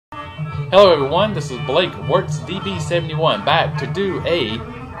Hello everyone, this is Blake Wertz DB71 back to do a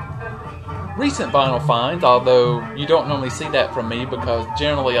recent vinyl find, although you don't normally see that from me because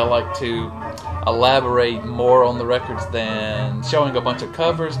generally I like to elaborate more on the records than showing a bunch of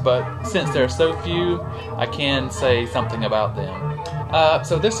covers, but since there are so few, I can say something about them.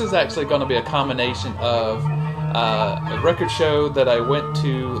 So this is actually going to be a combination of a record show that I went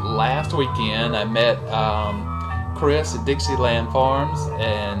to last weekend. I met Chris at Dixieland Farms,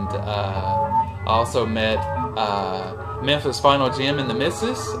 and also met Memphis Final Gym and the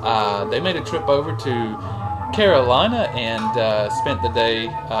Missus. They made a trip over to Carolina and spent the day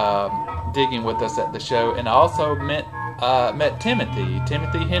digging with us at the show. And I also met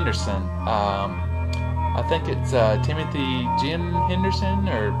Timothy Henderson. I think it's Timothy Jim Henderson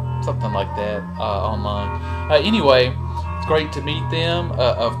or something like that online. Anyway, it's great to meet them.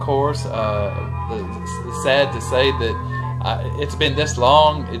 Of course, it's sad to say that it's been this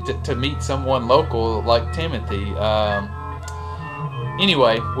long to meet someone local like Timothy.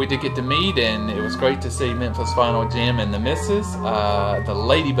 Anyway, we did get to meet, and it was great to see Memphis Final Gym and the Missus, the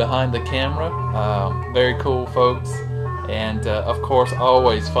lady behind the camera. Very cool folks, and of course,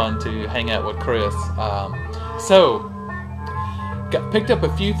 always fun to hang out with Chris. Picked up a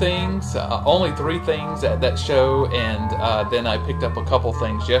few things, only 3 things at that show, and then I picked up a couple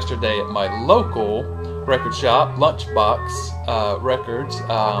things yesterday at my local record shop, Lunchbox Records,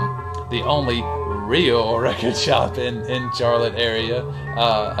 the only real record shop in Charlotte area.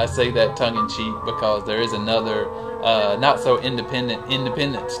 I say that tongue-in-cheek because there is another not so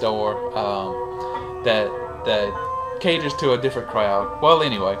independent store that caters to a different crowd. Well,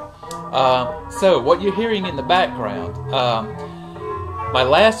 anyway, so what you're hearing in the background, my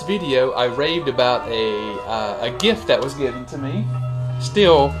last video, I raved about a gift that was given to me,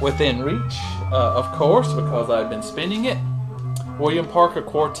 still within reach, of course, because I've been spinning it, William Parker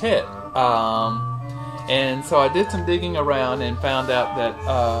Quartet. And so I did some digging around and found out that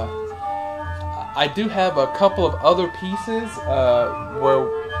I do have a couple of other pieces where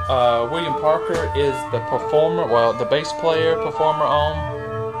William Parker is the performer, well, the bass player, performer on,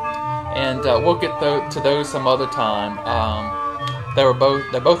 and we'll get to those some other time. They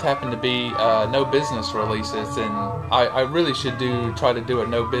both happen to be no business releases, and I really should try to do a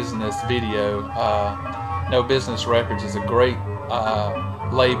no business video. No Business Records is a great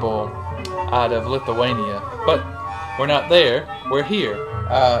label out of Lithuania, but we're not there. We're here.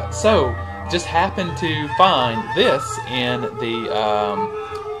 So just happened to find this in the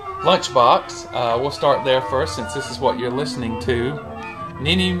Lunchbox. We'll start there first, since this is what you're listening to.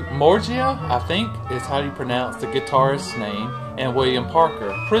 Nini Morgia, I think, is how you pronounce the guitarist's name, and William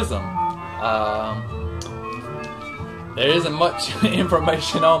Parker, Prism. There isn't much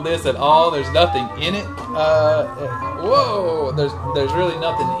information on this at all. There's nothing in it. Whoa, there's really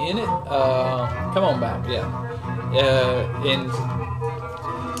nothing in it. Come on back, yeah. And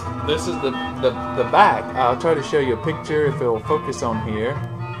this is the back. I'll try to show you a picture if it'll focus on here.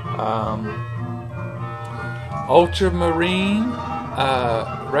 Ultramarine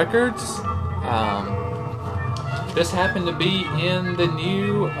Records. This happened to be in the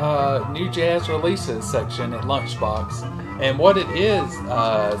new jazz releases section at Lunchbox, and what it is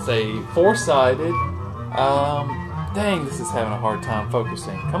a 4-sided. Dang, this is having a hard time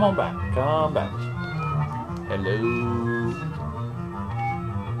focusing. Come on back. Come back. Hello.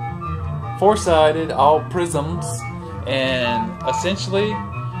 4-sided, all prisms, and essentially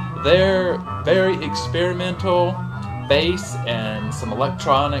they're very experimental. Bass and some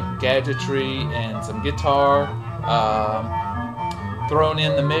electronic gadgetry and some guitar thrown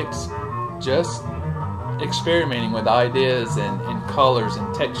in the mix, just experimenting with ideas and colors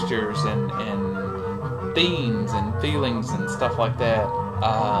and textures and themes and feelings and stuff like that.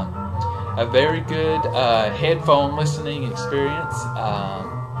 A very good headphone listening experience,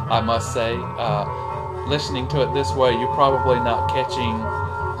 I must say. Listening to it this way, you're probably not catching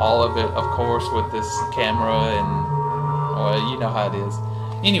all of it, of course, with this camera, and well, you know how it is.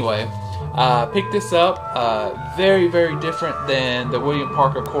 Anyway, pick this up. Very, very different than the William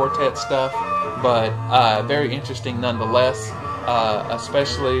Parker Quartet stuff, but very interesting nonetheless,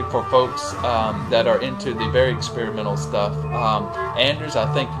 especially for folks that are into the very experimental stuff. Anders, I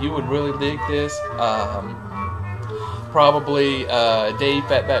think you would really dig this. Probably Dave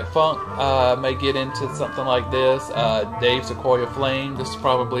Fatback Funk may get into something like this. Dave Sequoia Flame, this is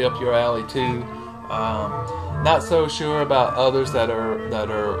probably up your alley too. Not so sure about others that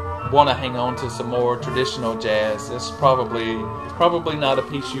want to hang on to some more traditional jazz. It's probably not a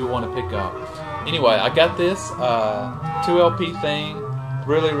piece you want to pick up. Anyway, I got this 2 LP thing,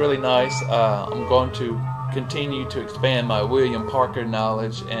 really nice. I'm going to continue to expand my William Parker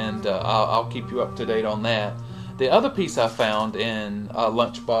knowledge, and I'll keep you up to date on that. The other piece I found in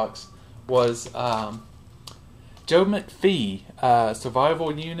Lunchbox was Joe McPhee,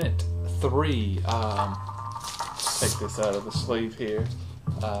 Survival Unit 3. Take this out of the sleeve here.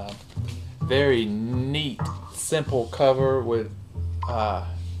 Very neat, simple cover with, I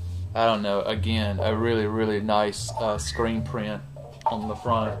don't know, again, a really, really nice screen print on the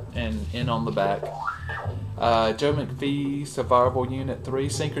front and on the back. Joe McPhee, Survival Unit 3,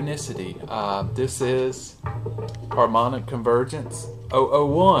 Synchronicity. This is Harmonic Convergence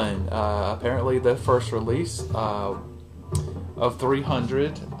 001. Apparently the first release of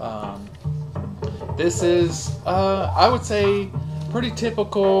 300. This is, I would say, pretty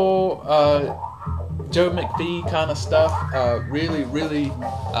typical Joe McPhee kind of stuff. Really, really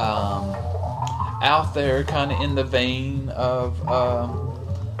out there, kind of in the vein of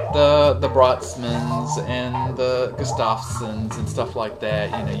the Brotsmans and the Gustafsons and stuff like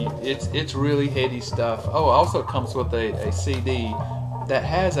that. You know, it's really heady stuff. Oh, it also comes with a CD that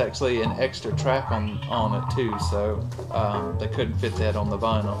has actually an extra track on it too, so they couldn't fit that on the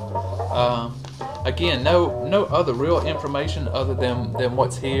vinyl. Again, no other real information other than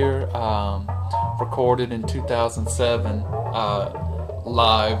what's here. Recorded in 2007,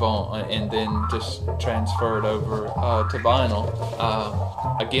 live on, and then just transferred over to vinyl.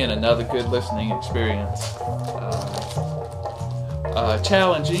 Again, another good listening experience.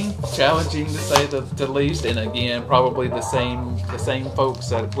 Challenging to say the least, and again, probably the same folks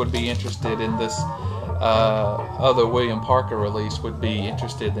that would be interested in this other William Parker release would be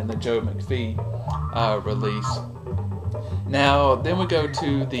interested in the Joe McPhee release. Now, then we go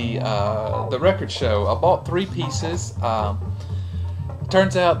to the record show. I bought 3 pieces.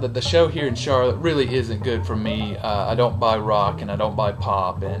 Turns out that the show here in Charlotte really isn't good for me. I don't buy rock, and I don't buy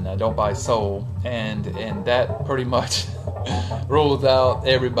pop, and I don't buy soul, and that pretty much rules out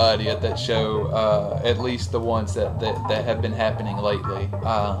everybody at that show, at least the ones that have been happening lately.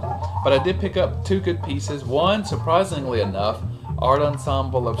 But I did pick up 2 good pieces. One, surprisingly enough, Art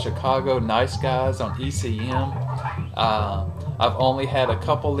Ensemble of Chicago, Nice Guys on ECM. I've only had a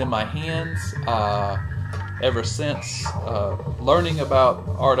couple in my hands ever since learning about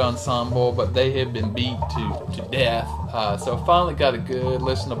Art Ensemble, but they have been beat to death. So I finally got a good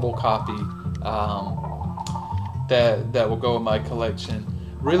listenable copy that will go in my collection.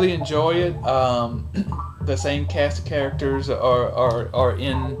 Really enjoy it. The same cast of characters are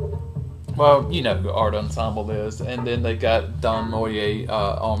in, well, you know who Art Ensemble is, and then they got Don Moyer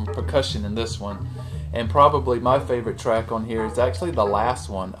on percussion in this one. And probably my favorite track on here is actually the last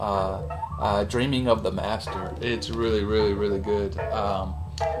one, Dreaming of the Master. It's really, really, really good.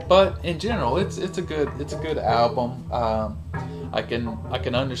 But in general, it's a good album. I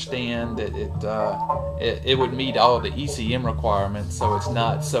can understand that it would meet all the ECM requirements, so it's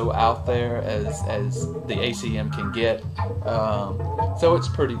not so out there as the ACM can get. So it's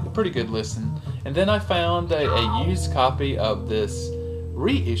pretty good listen. And then I found a used copy of this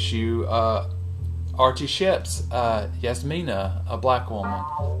reissue. Archie Shepp's Yasmina, a Black Woman.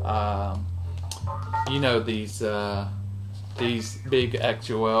 You know, these big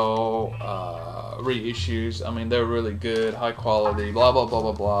actual reissues. I mean, they're really good, high quality, blah blah blah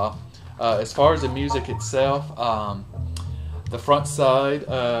blah blah. As far as the music itself, the front side,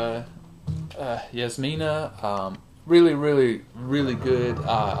 Yasmina, really, really, really good.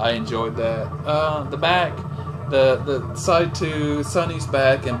 I enjoyed that. The back, the side 2, Sonny's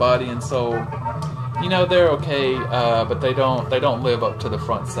Back and Body and Soul. You know, they're okay, but they don't live up to the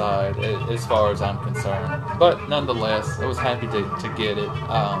front side as far as I'm concerned. But nonetheless, I was happy to get it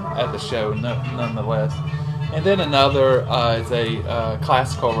at the show nonetheless. And then another is a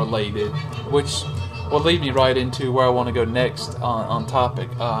classical related, which will lead me right into where I want to go next on topic.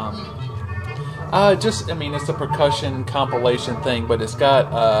 It's a percussion compilation thing, but it's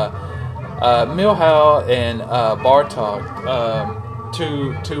got Milhaud and Bartok,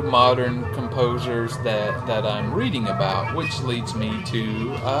 two modern composers that I'm reading about, which leads me to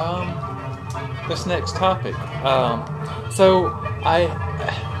this next topic.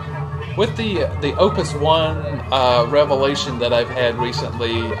 With the Opus 1 revelation that I've had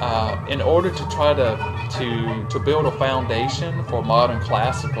recently, in order to try to build a foundation for modern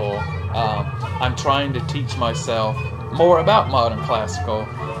classical, I'm trying to teach myself more about modern classical.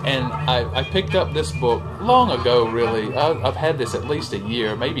 And I picked up this book long ago, really. I've had this at least a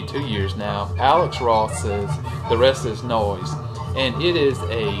year, maybe 2 years now. Alex Ross says The Rest Is Noise. And it is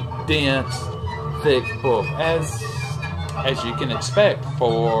a dense, thick book, as you can expect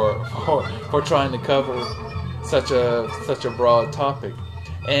for trying to cover such a broad topic.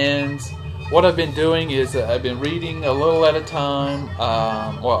 And what I've been doing is I've been reading a little at a time,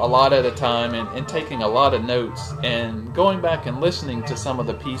 or a lot at a time, and taking a lot of notes and going back and listening to some of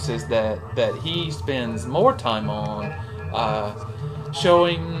the pieces that he spends more time on,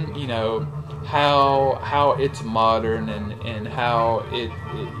 showing, you know, how it's modern and how it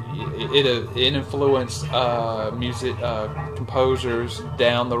influenced music composers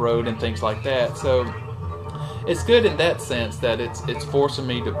down the road and things like that. So it's good in that sense that it's forcing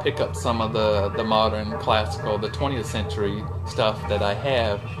me to pick up some of the modern classical, the 20th century stuff that I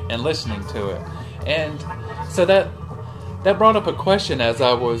have, and listening to it. And so that brought up a question as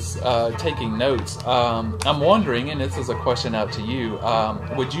I was taking notes. I'm wondering, and this is a question out to you,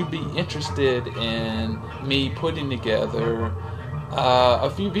 would you be interested in me putting together a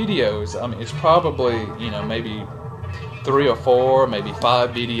few videos? I mean, it's probably, you know, maybe 3 or 4, maybe 5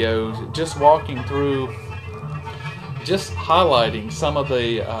 videos, just walking through, just highlighting some of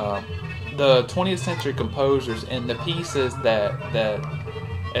the 20th century composers and the pieces that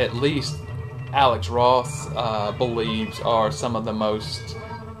at least Alex Ross believes are some of the most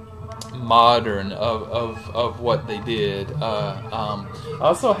modern of what they did. I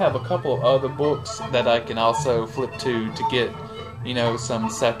also have a couple of other books that I can also flip to get, you know, some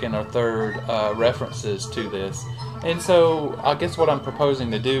second or third references to this. And so I guess what I'm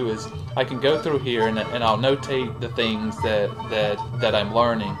proposing to do is I can go through here and I'll notate the things that I'm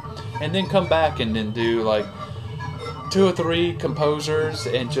learning, and then come back and then do like 2 or 3 composers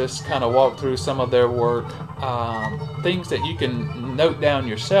and just kind of walk through some of their work, things that you can note down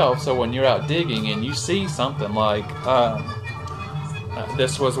yourself, so when you're out digging and you see something like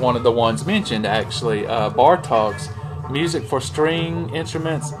this was one of the ones mentioned actually, Bartók's Music for String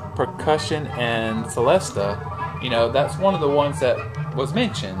Instruments, Percussion, and Celesta. You know, that's one of the ones that was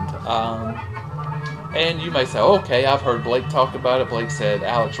mentioned. And you may say, okay, I've heard Blake talk about it. Blake said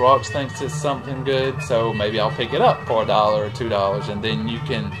Alex Ross thinks it's something good, so maybe I'll pick it up for $1 or $2, and then you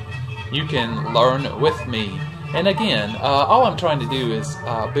can learn with me. And again, all I'm trying to do is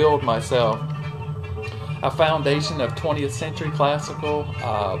build myself a foundation of 20th century classical,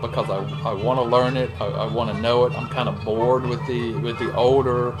 because I want to learn it. I want to know it. I'm kind of bored with the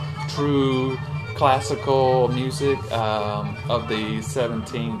older, true classical music of the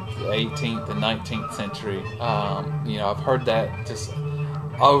 17th, 18th, and 19th century. You know, I've heard that just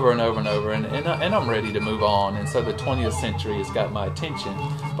over and over and over, and I'm ready to move on. And so the 20th century has got my attention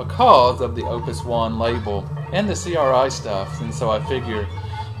because of the Opus 1 label and the CRI stuff. And so I figure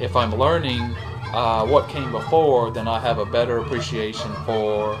if I'm learning what came before, then I have a better appreciation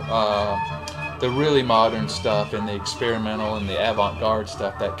for the really modern stuff and the experimental and the avant-garde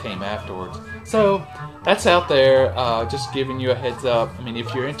stuff that came afterwards. So that's out there, just giving you a heads up. I mean,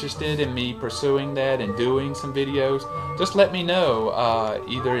 if you're interested in me pursuing that and doing some videos, just let me know,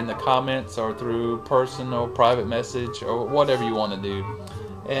 either in the comments or through personal private message or whatever you want to do.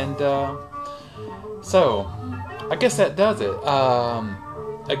 And so I guess that does it.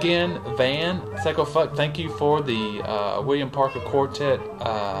 Again, Van Sekofuck, thank you for the William Parker Quartet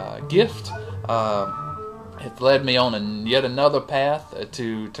gift. It led me on yet another path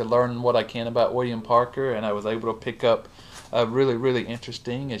to learn what I can about William Parker, and I was able to pick up a really, really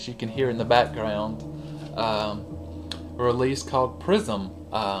interesting, as you can hear in the background, release called Prism.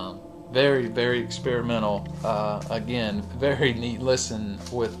 Very, very experimental. Again, very neat listen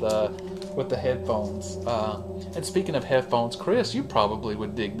with the headphones. And speaking of headphones, Chris, you probably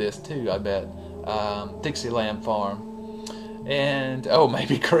would dig this too, I bet. Dixieland Farm. And, oh,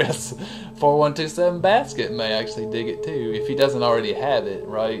 maybe Chris, 4127 Basket may actually dig it too, if he doesn't already have it,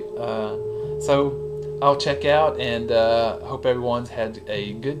 right? So I'll check out, and hope everyone's had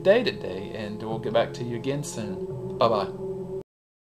a good day today, and we'll get back to you again soon. Bye-bye.